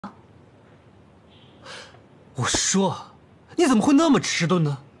我说，你怎么会那么迟钝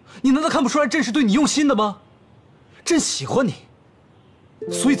呢？你难道看不出来朕是对你用心的吗？朕喜欢你，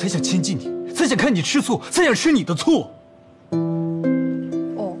所以才想亲近你，才想看你吃醋，才想吃你的醋。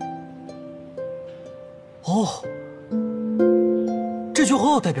哦，这句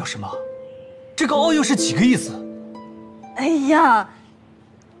话代表什么？这个“哦”又是几个意思？哎呀，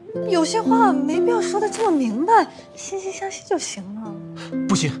有些话没必要说的这么明白，惺惺相惜就行了。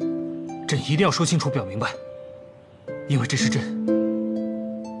不行，朕一定要说清楚、表明白，因为这是朕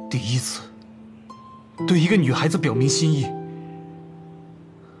第一次对一个女孩子表明心意。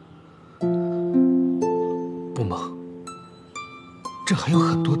不忙，朕还有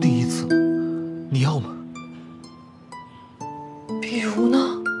很多第一次，你要吗？比如呢？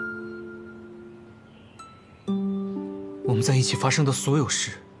我们在一起发生的所有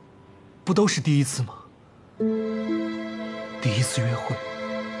事，不都是第一次吗？第一次约会，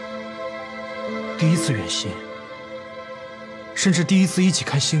第一次远行，甚至第一次一起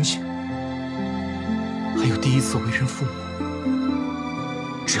看星星，还有第一次为人父母。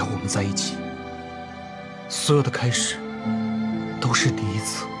只要我们在一起，所有的开始都是第一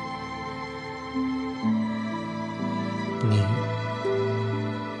次。你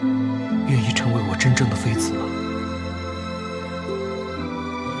愿意成为我真正的妃子吗？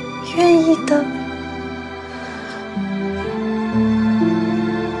愿意的。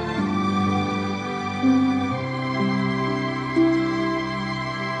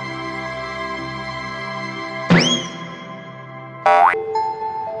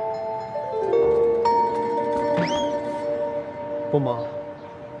不忙，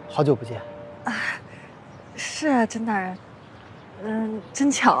好久不见。啊，是啊，甄大人。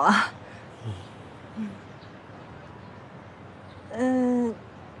真巧啊。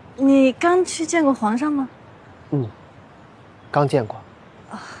你刚去见过皇上吗？刚见过。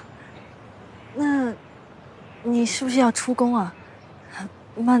啊，那，你是不是要出宫啊？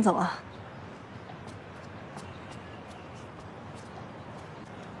慢走啊。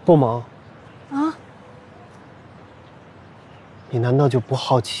不忙。啊？你难道就不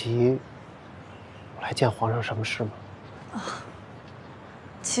好奇我来见皇上什么事吗？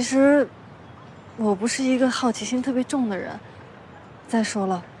其实，我不是一个好奇心特别重的人。再说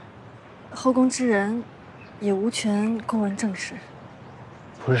了，后宫之人也无权公问政事。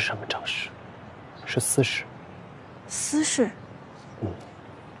不是什么正事，是私事。私事？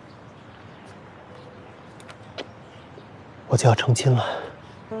我就要成亲了。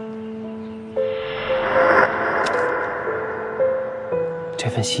这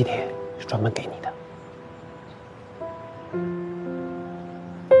份喜帖是专门给你的。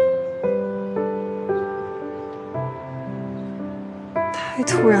太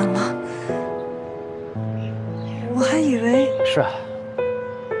突然了，我还以为……是啊，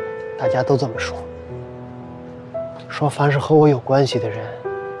大家都这么说，说凡是和我有关系的人，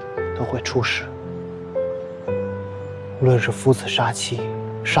都会出事。无论是夫子杀妻、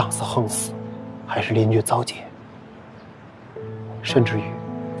上司横死，还是邻居遭劫，甚至于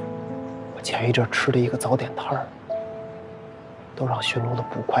我前一阵吃的一个早点摊儿，都让驯龙的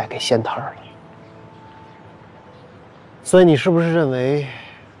捕快给掀摊了。所以你是不是认为，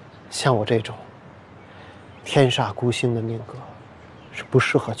像我这种天煞孤星的命格，是不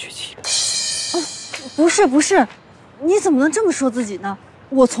适合娶妻的？不是不是，你怎么能这么说自己呢？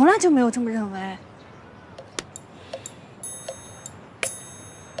我从来就没有这么认为。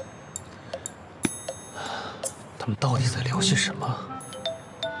他们到底在聊些什么？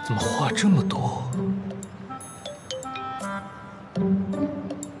怎么话这么多？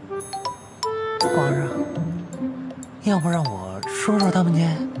皇上，要不让我说说他们去？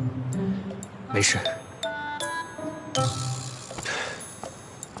没事。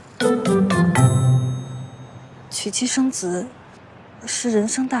娶妻生子是人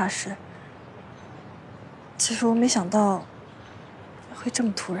生大事，其实我没想到会这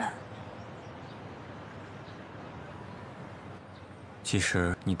么突然。其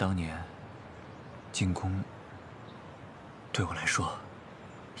实你当年进宫，对我来说，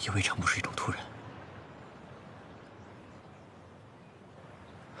也未尝不是一种突然。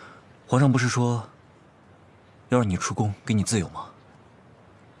皇上不是说要让你出宫，给你自由吗？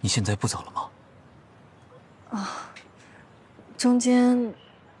你现在不走了吗？中间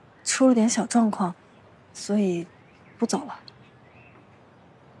出了点小状况，所以不走了。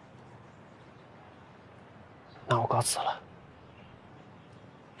那我告辞了。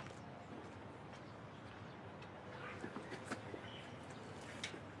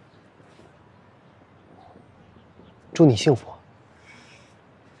祝你幸福。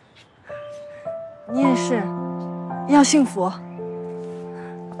你也是，要幸福。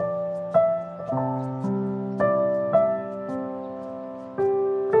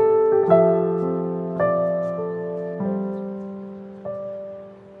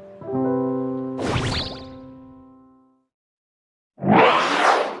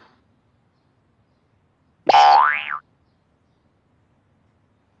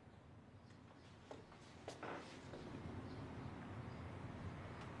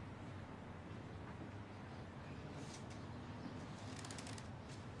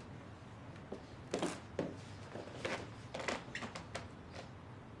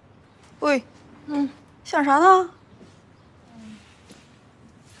想啥呢？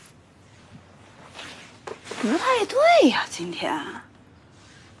不太对呀，今天。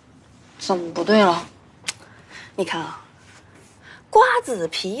怎么不对了？你看啊，瓜子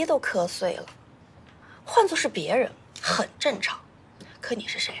皮都磕碎了，换作是别人很正常，可你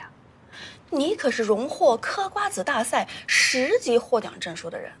是谁呀？你可是荣获嗑瓜子大赛10级获奖证书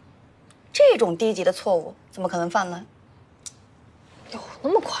的人，这种低级的错误怎么可能犯呢？有那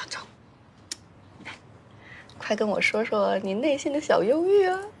么夸张？快跟我说说你内心的小忧郁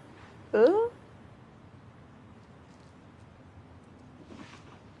啊！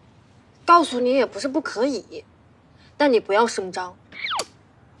告诉你也不是不可以，但你不要声张。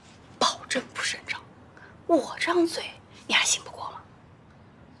保证不声张，我张嘴你还信不过吗？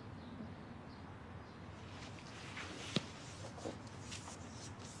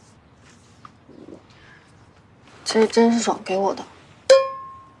这真是爽给我的。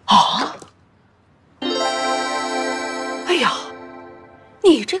啊！哎呀，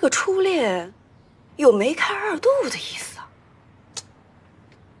你这个初恋有梅开二度的意思啊？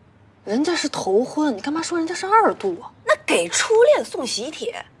人家是头婚，你干嘛说人家是2度啊？那给初恋送喜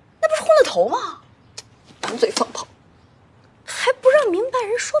帖，那不是昏了头吗？满嘴放炮，还不让明白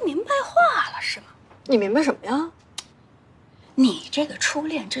人说明白话了是吗？你明白什么呀？你这个初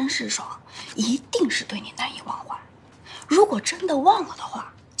恋真是爽，一定是对你难以忘怀。如果真的忘了的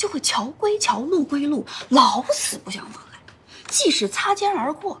话，就会桥归桥，路归路，老死不相往来，即使擦肩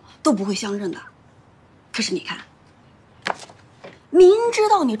而过都不会相认的。可是你看，明知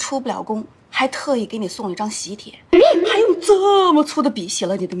道你出不了宫，还特意给你送了一张喜帖，还用这么粗的笔写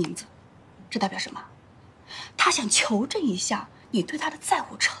了你的名字，这代表什么？他想求证一下你对他的在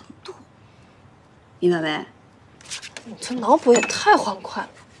乎程度，明白没？你这脑补也太欢快了，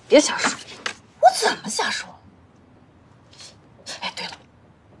别瞎说。我怎么瞎说？哎，对了，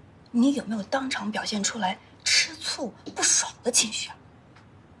你有没有当场表现出来吃醋不爽的情绪啊？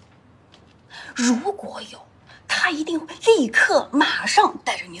如果有，他一定会立刻马上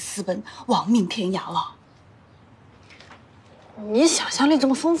带着你私奔，亡命天涯了。你想象力这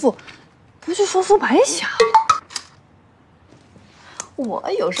么丰富，不去说白想。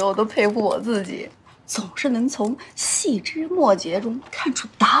我有时候都佩服我自己，总是能从细枝末节中看出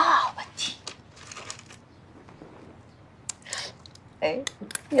大问题。哎，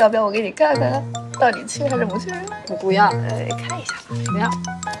要不要我给你看看，到底去还是不去？我不要，看一下吧，不要，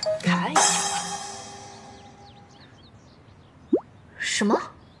看一下吧。什么？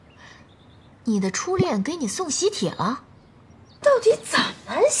你的初恋给你送喜帖了？到底怎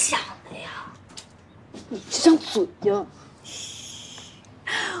么想的呀？你这张嘴呀！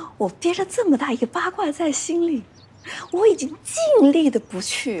我憋着这么大一个八卦在心里，我已经尽力的不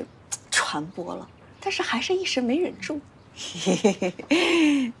去传播了，但是还是一时没忍住。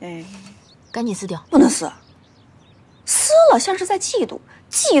哎，赶紧撕掉！不能撕，撕了像是在嫉妒，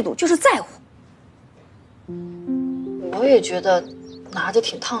嫉妒就是在乎。我也觉得拿着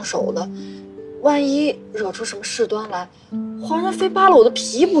挺烫手的，万一惹出什么事端来，皇上非扒了我的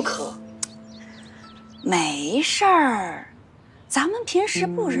皮不可。没事儿，咱们平时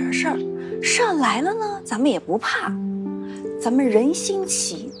不惹事儿，事儿来了呢，咱们也不怕。咱们人心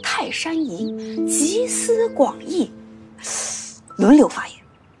齐，泰山移，集思广益，轮流发言。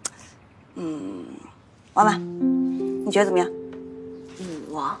婉婉，你觉得怎么样？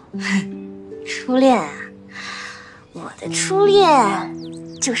我初恋啊，我的初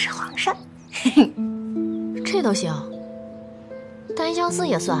恋就是皇上。这都行？单相思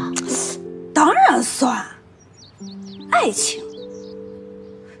也算啊？当然算。爱情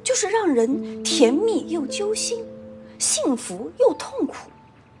就是让人甜蜜又揪心，幸福又痛苦。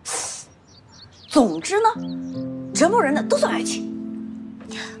总之呢，折磨人的都算爱情。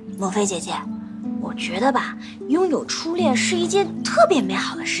莫非姐姐，我觉得吧，拥有初恋是一件特别美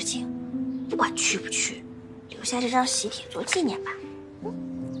好的事情，不管去不去，留下这张喜帖做纪念吧。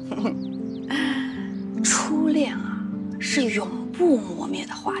初恋啊，是永不磨灭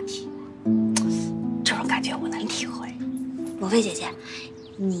的话题，这种感觉我能体会。莫非姐姐，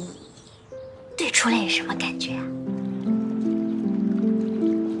你对初恋有什么感觉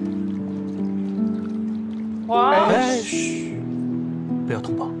啊？哎，嘘，不要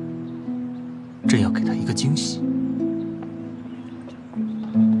通报，朕要给他一个惊喜。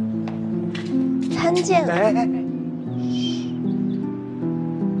参见了。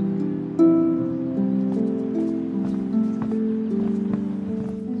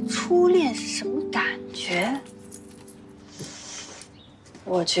初恋是什么感觉？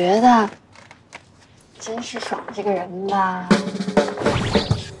我觉得真是爽这个人吧。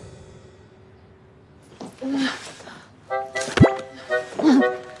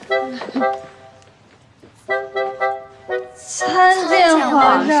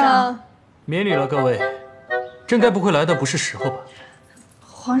免礼了，各位。朕该不会来的不是时候吧？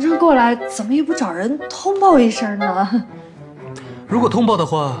皇上过来，怎么也不找人通报一声呢？如果通报的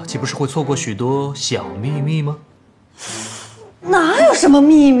话，岂不是会错过许多小秘密吗？哪有什么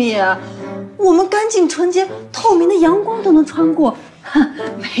秘密啊？我们干净纯洁、透明的阳光都能穿过，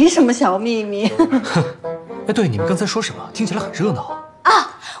没什么小秘密。哎，对，你们刚才说什么？听起来很热闹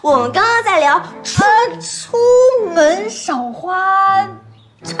啊！我们刚刚在聊出门赏花，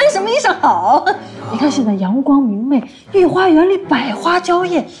穿什么衣裳好？你看现在阳光明媚，御花园里百花娇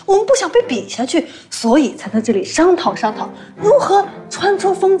艳，我们不想被比下去，所以才在这里商讨如何穿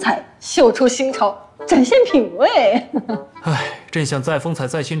出风采，秀出新潮，展现品味。哎，朕想再风采、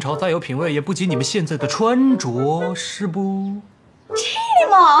再新潮、再有品味，也不及你们现在的穿着，是不？屁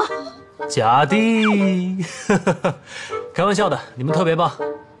吗？假的，开玩笑的，你们特别棒。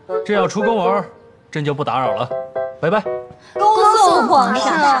朕要出宫玩，朕就不打扰了，拜拜。恭送皇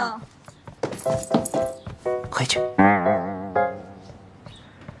上。回去。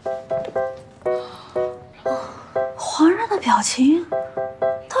皇上的表情，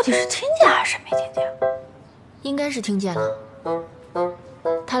到底是听见还是没听见？应该是听见了。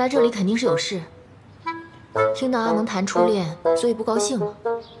他来这里肯定是有事，听到阿蒙谈初恋，所以不高兴了。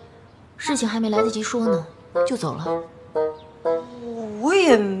事情还没来得及说呢，就走了。我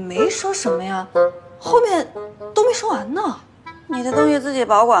也没说什么呀，后面都没说完呢。你的东西自己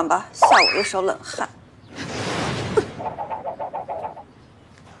保管吧，吓我一手冷汗。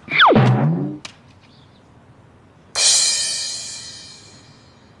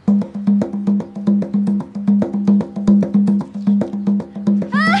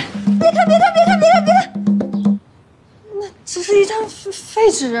别看！那只是一张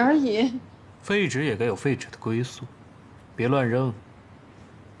废纸而已。废纸也该有废纸的归宿，别乱扔，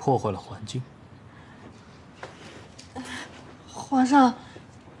破坏了环境。皇上，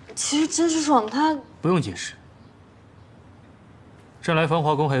其实甄世爽他不用解释。朕来繁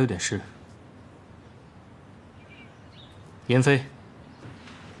华宫还有点事。妍妃，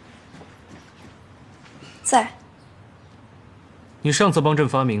在。你上次帮朕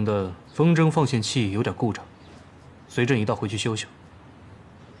发明的风筝放线器有点故障，随朕一道回去修修。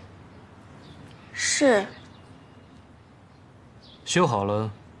是。修好了，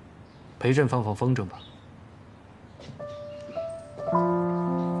陪朕放风筝吧。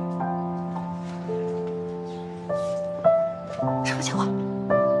什么情况？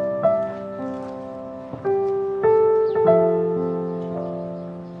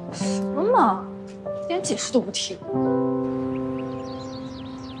什么嘛，连解释都不听。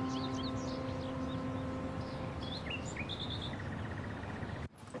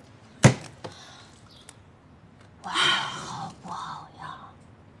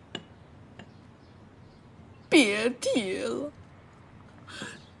别提了，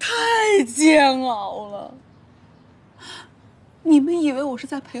太煎熬了。你们以为我是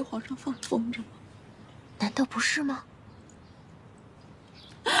在陪皇上放风筝吗？难道不是吗？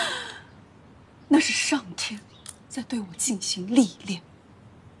那是上天在对我进行历练。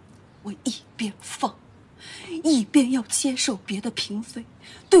我一边放，一边要接受别的嫔妃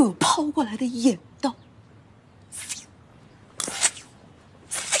对我抛过来的眼刀。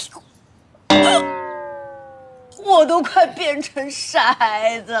我都快变成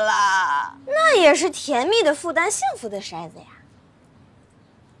筛子啦！那也是甜蜜的负担，幸福的筛子呀。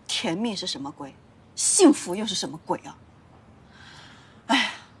甜蜜是什么鬼？幸福又是什么鬼啊？哎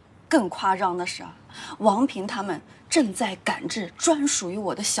呀，更夸张的是啊，王平他们正在赶制专属于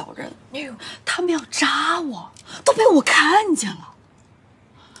我的小人，他们要扎我，都被我看见了。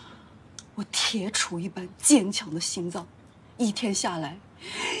我铁杵一般坚强的心脏，一天下来，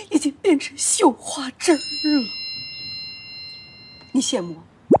已经变成绣花针了。你羡慕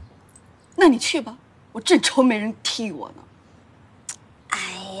我？那你去吧，我正愁没人替我呢。哎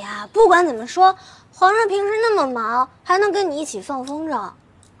呀，不管怎么说，皇上平时那么忙，还能跟你一起放风筝，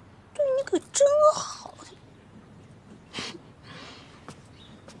对你可真好。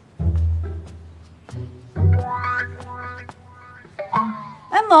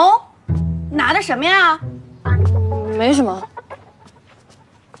哎，萌，拿的什么呀？没什么。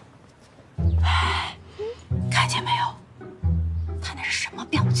看见没有？他那是什么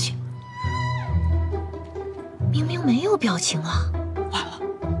表情？明明没有表情啊！完了，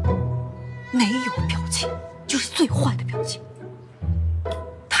没有表情就是最坏的表情。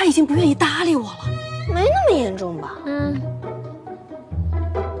他已经不愿意搭理我了。没那么严重吧？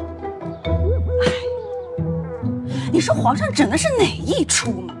你说皇上整的是哪一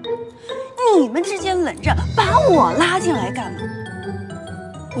出嘛？你们之间冷战，把我拉进来干嘛？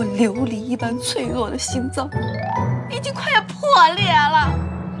我琉璃一般脆弱的心脏，已经快要破裂了。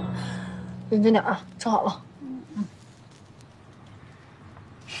认真点啊，吃好了。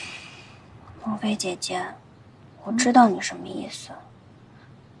莫非姐姐，我知道你什么意思。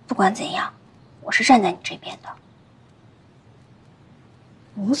不管怎样，我是站在你这边的。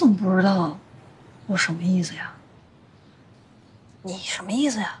我怎么不知道我什么意思呀？你什么意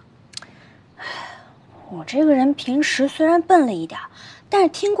思呀？我这个人平时虽然笨了一点，但是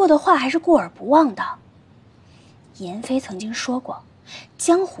听过的话还是过耳不忘的。妍妃曾经说过，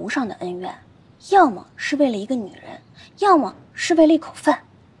江湖上的恩怨，要么是为了一个女人，要么是为了一口饭，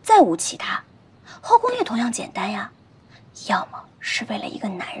再无其他。后宫也同样简单呀，要么是为了一个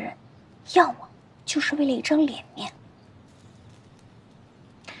男人，要么就是为了一张脸面。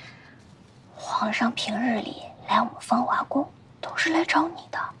皇上平日里来我们芳华宫都是来找你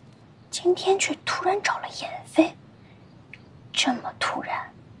的，今天却突然找了妍妃，这么突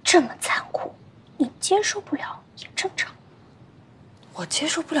然，这么残酷，你接受不了也正常。我接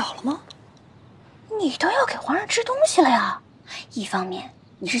受不了了吗？你都要给皇上吃东西了呀！一方面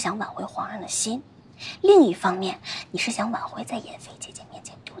你是想挽回皇上的心，另一方面你是想挽回在妍妃姐姐面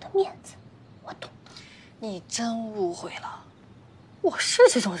前丢的面子。我懂的。你真误会了，我是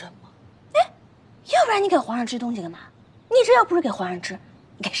这种人吗？哎，要不然你给皇上吃东西干嘛？你这要不是给皇上吃，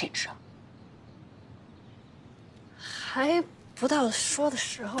你给谁吃啊？还不到说的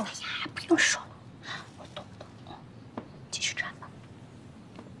时候。哎呀，不用说了，我懂的。继续穿吧。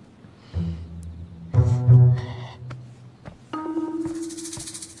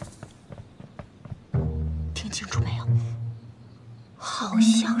听清楚没有？好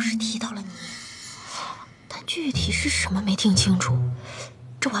像是提到了你，但具体是什么没听清楚。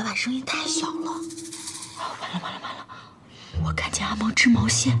这婉婉声音太小了。完了完了完了！我看见阿毛织毛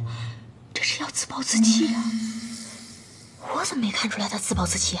线，这是要自暴自弃呀！我怎么没看出来他自暴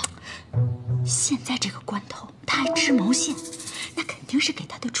自弃啊？现在这个关头，他还织毛线，那肯定是给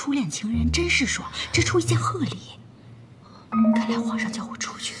他的初恋情人甄士爽织出一件贺礼。看来皇上叫我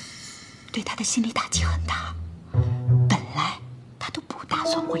出去，对他的心理打击很大。本来他都不打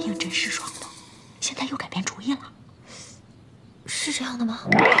算回应甄士爽的，现在又改变主意了。是这样的吗？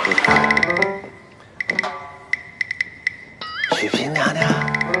许嫔娘娘，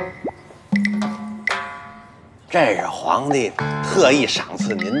这是皇帝特意赏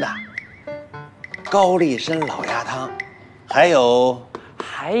赐您的高丽参老鸭汤，还有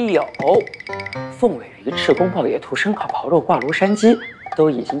凤尾鱼、翅宫爆野兔、生烤刨肉、挂炉山鸡，都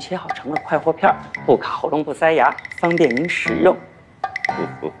已经切好成了快活片，不卡喉咙不塞牙，方便您食用。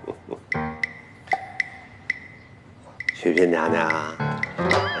许嫔娘娘，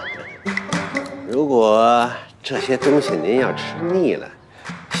如果这些东西您要吃腻了，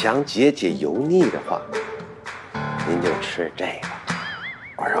想解解油腻的话，您就吃这个。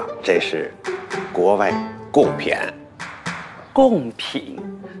我说这是国外贡品。贡品，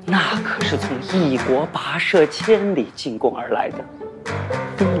那可是从异国跋涉千里进贡而来的。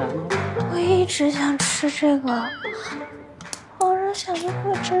当然了，我一直想吃这个，皇上想一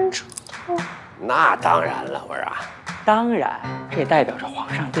个珍珠头。那当然了，我说。当然，这代表着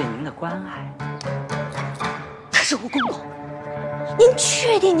皇上对您的关爱。可是吴公公，您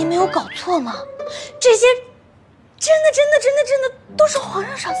确定您没有搞错吗？这些真的都是皇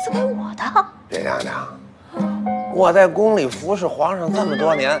上赏赐给我的。嫔娘娘，我在宫里服侍皇上这么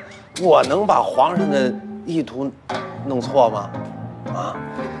多年，我能把皇上的意图弄错吗？啊，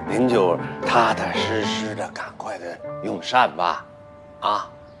您就踏踏实实的，赶快的用膳吧。啊，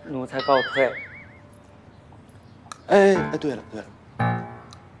奴才告退。哎，对了，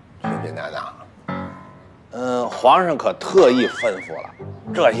许嫔娘娘，皇上可特意吩咐了，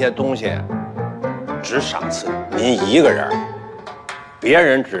这些东西只赏赐您一个人，别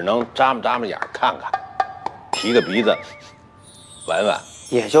人只能眨巴眨巴眼看看，提个鼻子闻闻。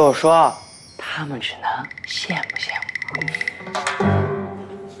也就是说，他们只能羡慕羡慕。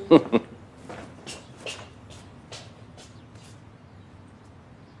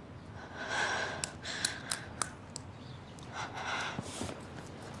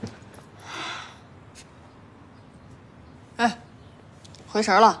哎，回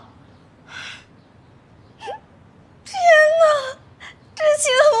神了。天哪，这戏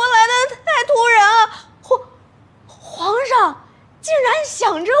怎么来的太突然了？皇上竟然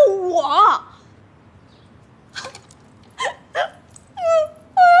想着我，太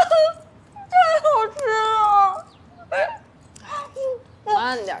好吃了！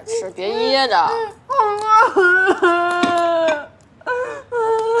慢点吃，别噎着。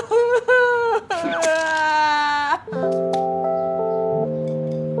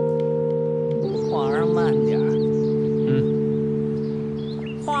皇上慢点儿。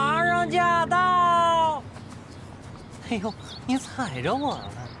皇上驾到！哎呦，你踩着我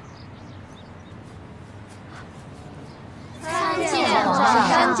了！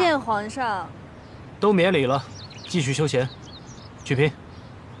见皇上。都免礼了，继续休闲。曲嫔，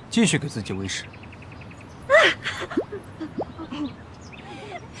继续给自己喂食。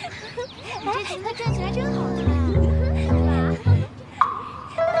这裙子转起来真好看。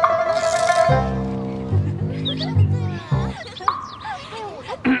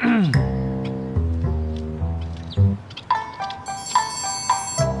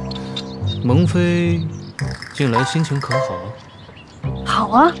蒙妃近来心情可好？好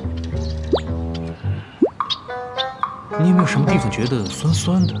啊。你有没有什么地方觉得酸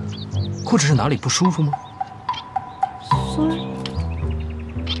酸的，或者是哪里不舒服吗？酸？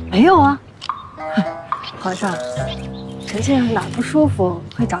没有啊。皇上，臣妾哪不舒服，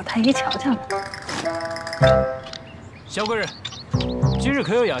会找太医瞧瞧的。萧贵人，今日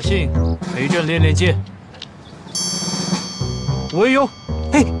可有雅兴陪朕练练剑？韦优，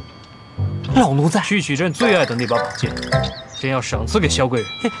哎，老奴在。去取朕最爱的那把宝剑，朕要赏赐给萧贵人。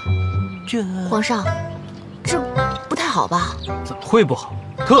这皇上，这不太好吧？怎么会不好？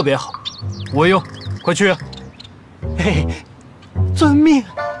特别好。韦优，快去啊！哎，遵命。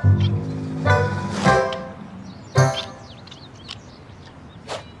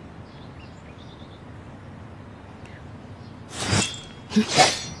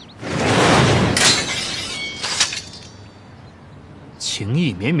情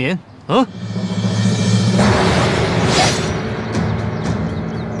意绵绵啊！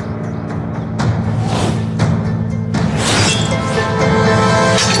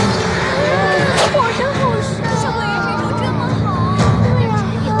皇上好帅，萧贵人身手这么好。对呀，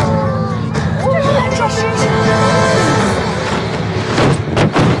这是飞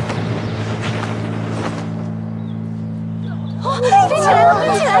起来了，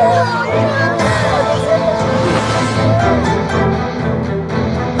飞起来了！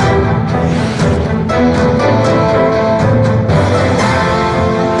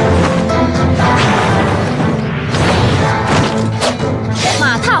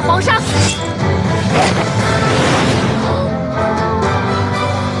马踏黄沙。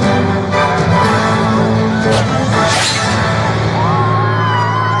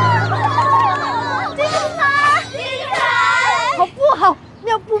好不好？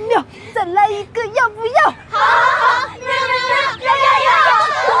妙不妙？再来一个，要不要？好，妙，要！再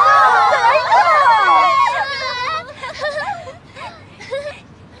来一个！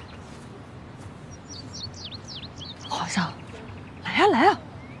皇上，来呀，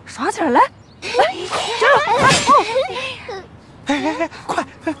耍起来，来，加油！哎，快，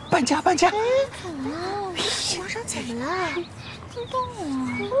搬家！怎么了？皇上怎么了？激动啊！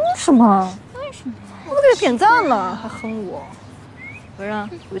什么？为什么？我都给他点赞了，还哼我。不让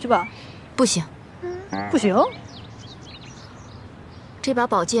回去吧？不行，不行。这把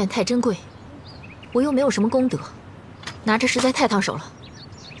宝剑太珍贵，我又没有什么功德，拿着实在太烫手了，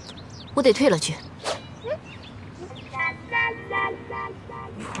我得退了去。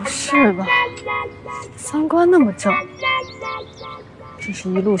不是吧？三观那么正，真是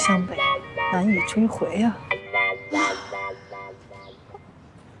一路向北，难以追回呀。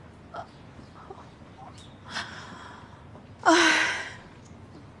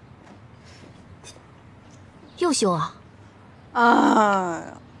又修啊？哎，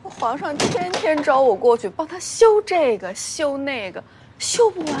皇上天天找我过去帮他修这个修那个，修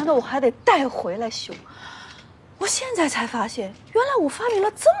不完的我还得带回来修。我现在才发现，原来我发明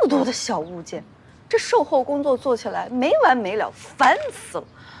了这么多的小物件，这售后工作做起来没完没了，烦死了。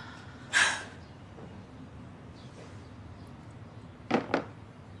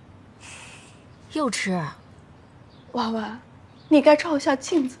又吃？娃娃，你该照一下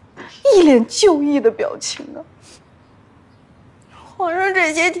镜子，一脸就义的表情啊！皇上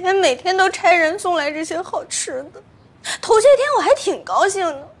这些天每天都差人送来这些好吃的，头些天我还挺高兴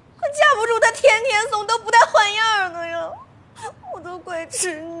的，可架不住他天天送，都不带换样的呀！我都快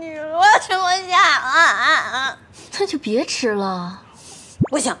吃腻了，我要吃不下啊！那就别吃了。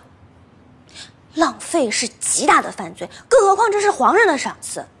不行，浪费是极大的犯罪，更何况这是皇上的赏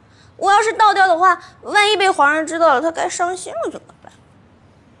赐。我要是倒掉的话，万一被皇上知道了，他该伤心了怎么办？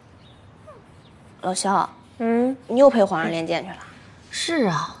老萧，你又陪皇上练剑去了？是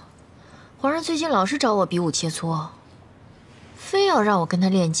啊，皇上最近老是找我比武切磋，非要让我跟他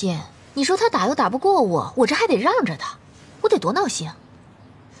练剑。你说他打又打不过我，我这还得让着他，我得多闹心啊！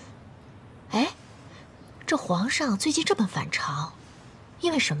哎，这皇上最近这么反常，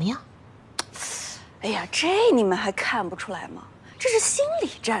因为什么呀？哎呀，这你们还看不出来吗？这是心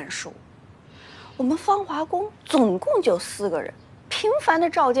理战术。我们芳华宫总共就4个人，频繁的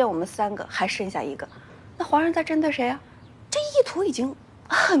召见我们3个，还剩下1个，那皇上在针对谁啊？这意图已经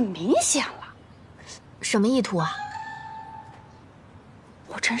很明显了。什么意图啊？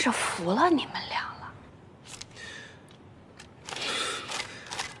我这真是服了你们俩了。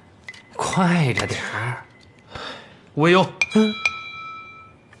快着点儿！无忧，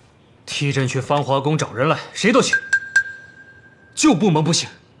替朕去芳华宫找人来，谁都行，旧部门不行。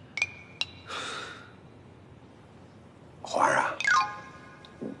皇上，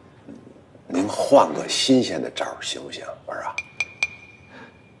您换个新鲜的招儿行不行？儿啊，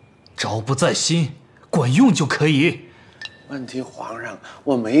招不在新，管用就可以。问题皇上，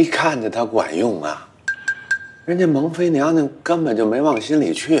我没看见他管用啊，人家蒙妃娘娘根本就没往心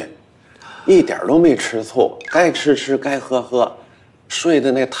里去，一点都没吃醋，该吃吃，该喝喝，睡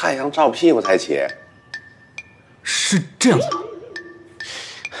的那太阳照屁股才起。是这样的，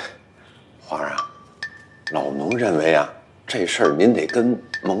皇上，老奴认为啊，这事儿您得跟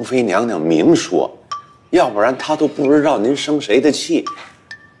蒙妃娘娘明说，要不然她都不知道您生谁的气，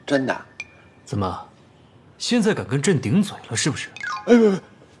真的。怎么，现在敢跟朕顶嘴了是不是？哎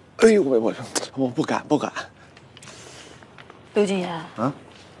呦，我不敢。刘谨言啊，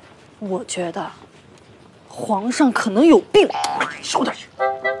我觉得皇上可能有病。少点声！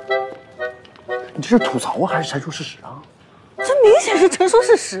你这是吐槽啊，还是陈述事实啊？这明显是陈述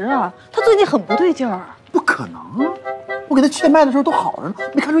事实啊！他最近很不对劲儿。不可能啊！我给他切脉的时候都好着呢，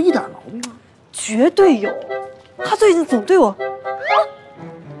没看出一点毛病啊。绝对有，他最近总对我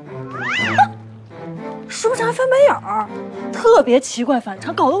时不常翻白眼儿，特别奇怪反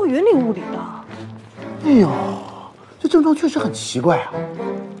常，搞得我云里雾里的。哎呦，这症状确实很奇怪啊。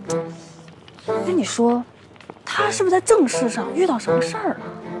我跟你说，他是不是在正事上遇到什么事儿了？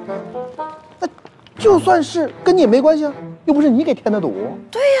那就算是跟你也没关系啊，又不是你给添的堵。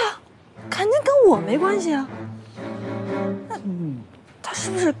对呀，肯定跟我没关系啊。那他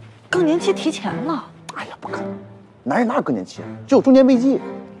是不是更年期提前了？哎呀，不可能，男人哪有更年期啊？只有中年危机。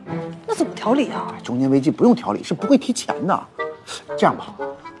那怎么调理啊？中年危机不用调理，是不会提前的。这样吧，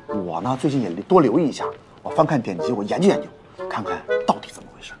我呢最近也多留意一下，我翻看典籍，我研究研究，看看到底怎么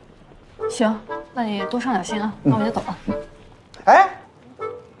回事。行，那你多上点心啊。那我就走了。哎，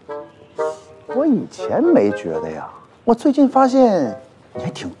我以前没觉得呀，我最近发现你还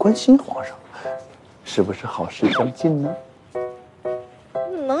挺关心皇上，是不是好事将近呢？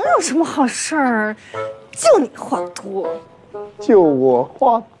能有什么好事儿？就你话多。就我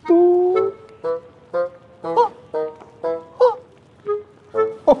话多。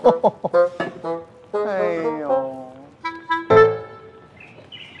哎呦！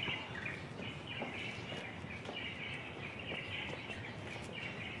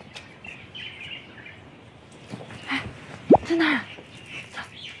哎，在哪儿？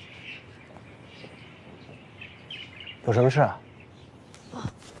有什么事啊？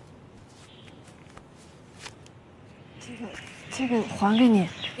这个还给你，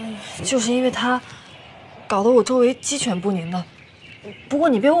就是因为他搞得我周围鸡犬不宁的。不过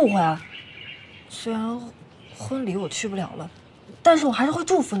你别误会啊，虽然婚礼我去不了了，但是我还是会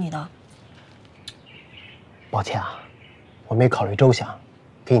祝福你的。抱歉啊，我没考虑周详，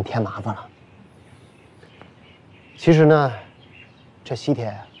给你添麻烦了。其实呢，这喜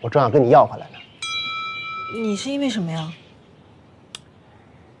帖我正想跟你要回来呢。你是因为什么呀？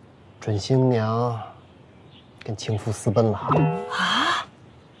准新娘跟情妇私奔了啊！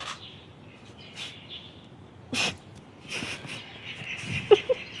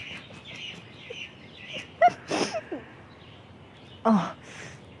哦，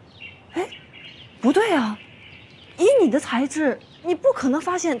哎，不对啊！以你的才智，你不可能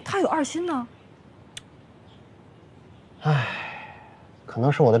发现他有二心呢。唉，可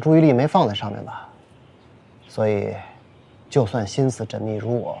能是我的注意力没放在上面吧，所以，就算心思缜密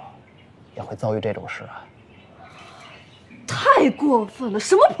如我，也会遭遇这种事啊。太过分了！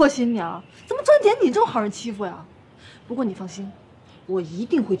什么婆新娘，怎么专点你这种好人欺负呀？不过你放心，我一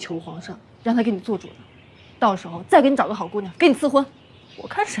定会求皇上，让他给你做主的。到时候再给你找个好姑娘，给你赐婚。我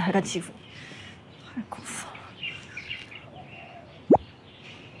看谁还敢欺负你！太过分了！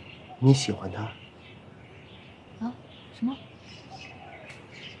你喜欢他？啊？什么？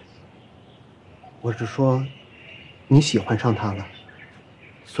我是说，你喜欢上他了，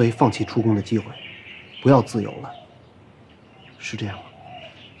所以放弃出宫的机会，不要自由了，是这样吗？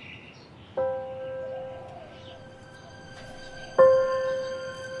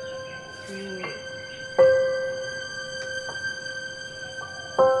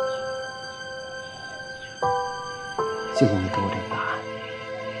谢谢你给我这个答案，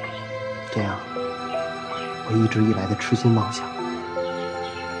这样我一直以来的痴心妄想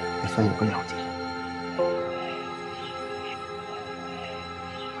也算有个了结。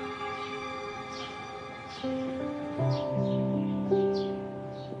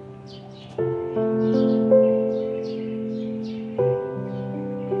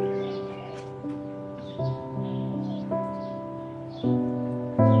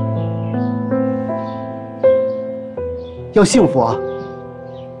要幸福啊！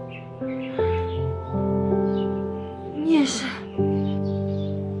你也是。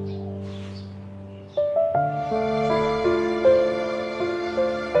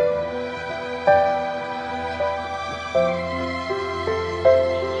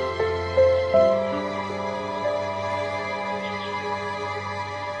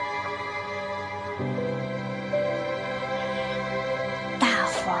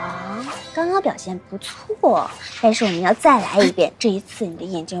刚刚表现不错，但是我们要再来一遍。这一次你的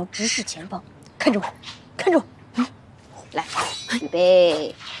眼睛要直视前方，看着我，看着我。来，预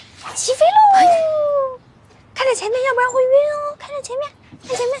备，起飞喽！看着前面，要不然会晕哦。看着前面，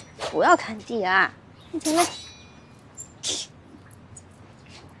看前面，不要看地啊，看前面。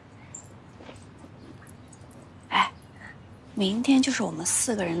哎，明天就是我们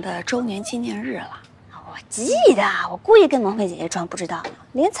4个人的周年纪念日了。我记得，我故意跟萌妃姐姐装不知道呢，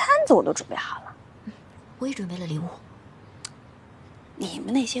连餐子我都准备好了。我也准备了礼物。你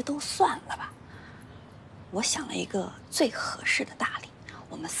们那些都算了吧，我想了一个最合适的大礼，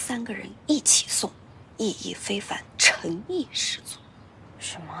我们3个人一起送，意义非凡，诚意十足。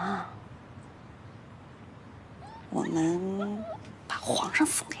什么啊？我们把皇上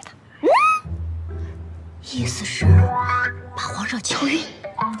送给他。意思是把皇上敲晕，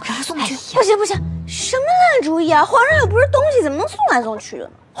然后送去。不行不行，什么烂主意啊！皇上又不是东西，怎么能送来送去的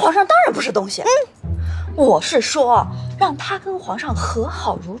呢？皇上当然不是东西。我是说，让他跟皇上和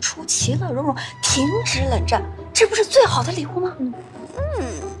好如初，其乐融融，停止冷战，这不是最好的礼物吗？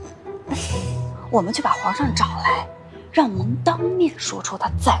我们去把皇上找来，让蒙当面说出他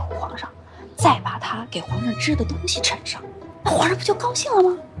在乎皇上，再把他给皇上织的东西呈上，那皇上不就高兴了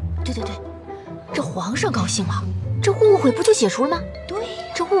吗？对对对，这皇上高兴了，这误会不就解除了吗？对，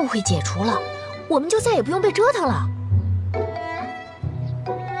这误会解除了，我们就再也不用被折腾了。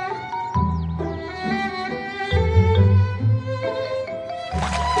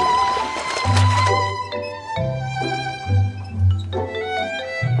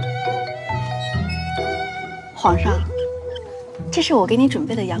皇上，这是我给你准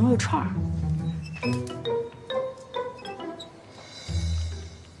备的羊肉串儿。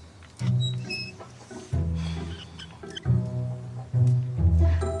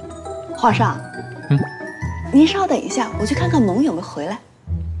皇上，您稍等一下，我去看看蒙有没有回来。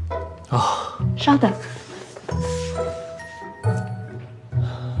啊，稍等。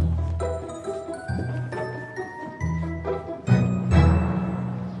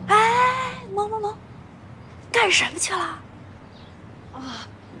哎，蒙，干什么去了？啊，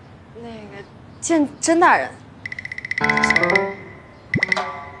那个见甄大人。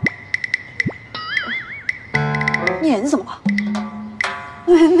你眼睛怎么了？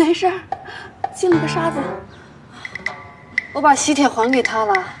没事儿，进了个沙子。我把喜帖还给他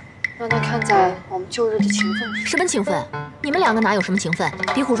了，让他看在我们旧日的情分上。什么情分？你们2个哪有什么情分？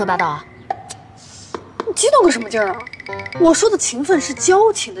别胡说八道啊！你激动个什么劲儿啊？我说的情分是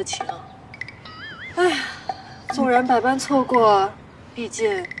交情的情。哎呀，纵然百般错过，毕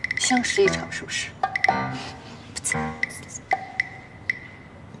竟相识一场，是不是？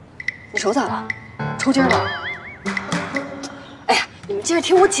你手咋了？抽筋了？哎呀，你们接着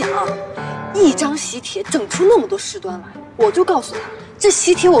听我讲。一张喜帖整出那么多事端来，我就告诉他，这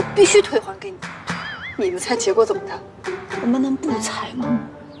喜帖我必须退还给你。你们猜结果怎么的？我们能不猜吗？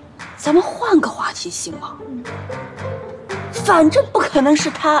咱们换个话题行吗？反正不可能是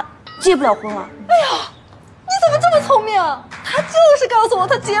他结不了婚了。哎呀，你怎么这么聪明？他就是告诉我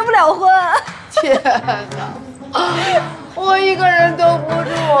他结不了婚。天哪，我一个人都不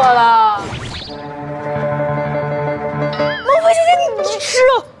住了。老裴姐姐，你吃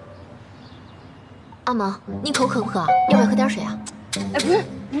啊！阿蒙，你口渴不渴？要不要喝点水啊？哎，不是，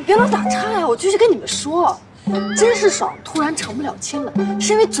你别老打岔呀！我继续跟你们说，甄士爽突然成不了亲了，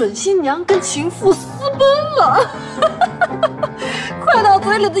是因为准新娘跟情妇私奔了，快到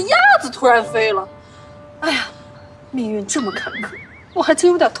嘴里的鸭子突然飞了。哎呀，命运这么坎坷，我还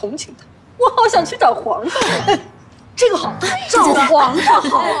真有点同情他。我好想去找皇上呀！这个好，找皇上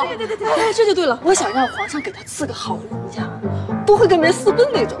好。对，哎，这就对了，我想让皇上给他赐个好人家，不会跟人私奔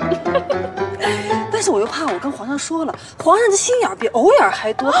那种。但是我又怕我跟皇上说了，皇上的心眼比藕眼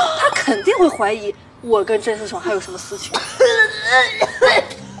还多，他肯定会怀疑我跟甄士爽还有什么私情。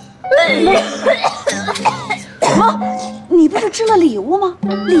什么？你不是织了礼物吗？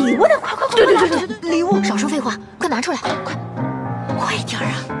礼物呢？快！对，礼物！少说废话，快拿出来，快点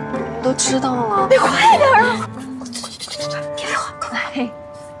啊！你们都知道了，你快点啊！别废话，快！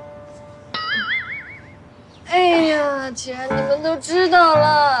哎呀，既然你们都知道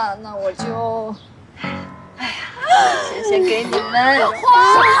了，那我就，哎呀，先给你们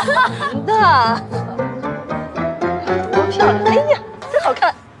花的。多到了。哎呀，真好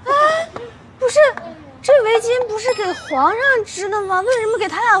看！不是，这围巾不是给皇上织的吗？为什么给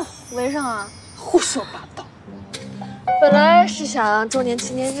他俩围上啊？胡说八道！本来是想周年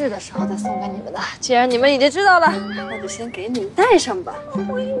纪念日的时候再送给你们的，既然你们已经知道了，那就先给你们戴上吧。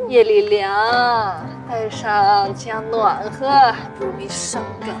夜里凉，戴上这样暖和，不容易伤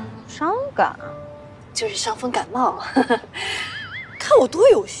感。伤感？就是伤风感冒。看我多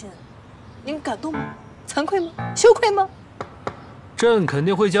有心，您感动吗？惭愧吗？羞愧吗？朕肯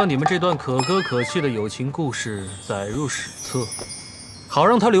定会将你们这段可歌可泣的友情故事载入史册，好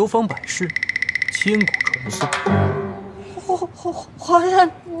让它流芳百世，千古传颂。皇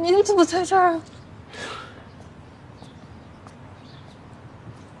上，您怎么在这儿啊？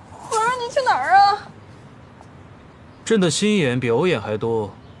皇上，您去哪儿啊？朕的心眼比偶眼还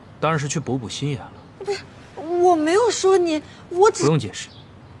多，当然是去补心眼了。不是，我没有说你，我只……不用解释。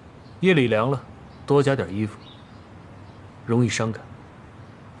夜里凉了，多加点衣服，容易伤感。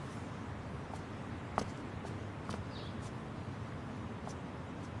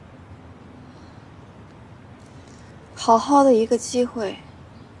好好的一个机会，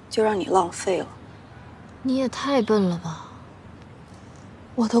就让你浪费了。你也太笨了吧！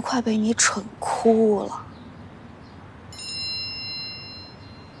我都快被你蠢哭了。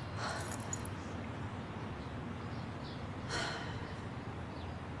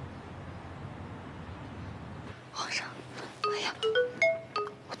皇上，哎呀，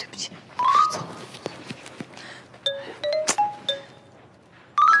我对不起，我说错了。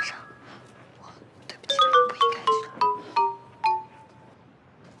皇上，我对不起，不应该去的。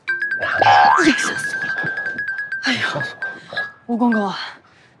哎呀，吓死我了！哎呀，吴公公啊，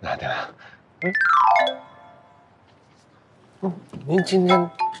娘娘，您今天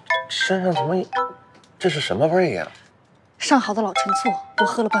身上怎么，这是什么味呀？上好的老陈醋，我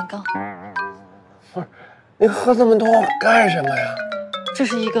喝了半缸。不是，你喝这么多干什么呀？这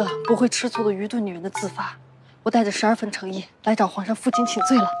是一个不会吃醋的愚钝女人的自罚。我带着12分诚意来找皇上负荆请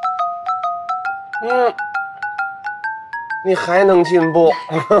罪了。你还能进步，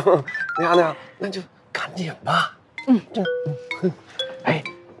娘娘，那就赶紧吧。哎，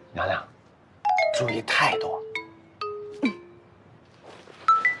娘娘，注意态度。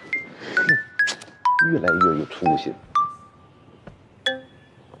越来越有出息。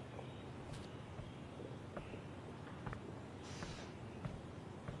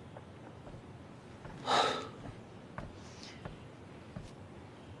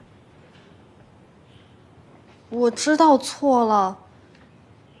我知道错了，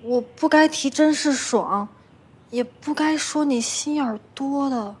我不该提真是爽，也不该说你心眼儿多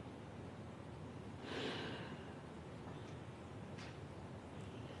的。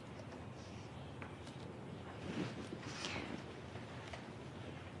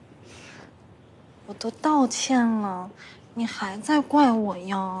我都道歉了，你还在怪我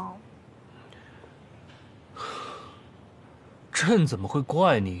呀？朕怎么会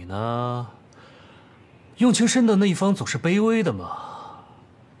怪你呢？用情深的那一方总是卑微的嘛。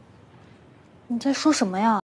你在说什么呀？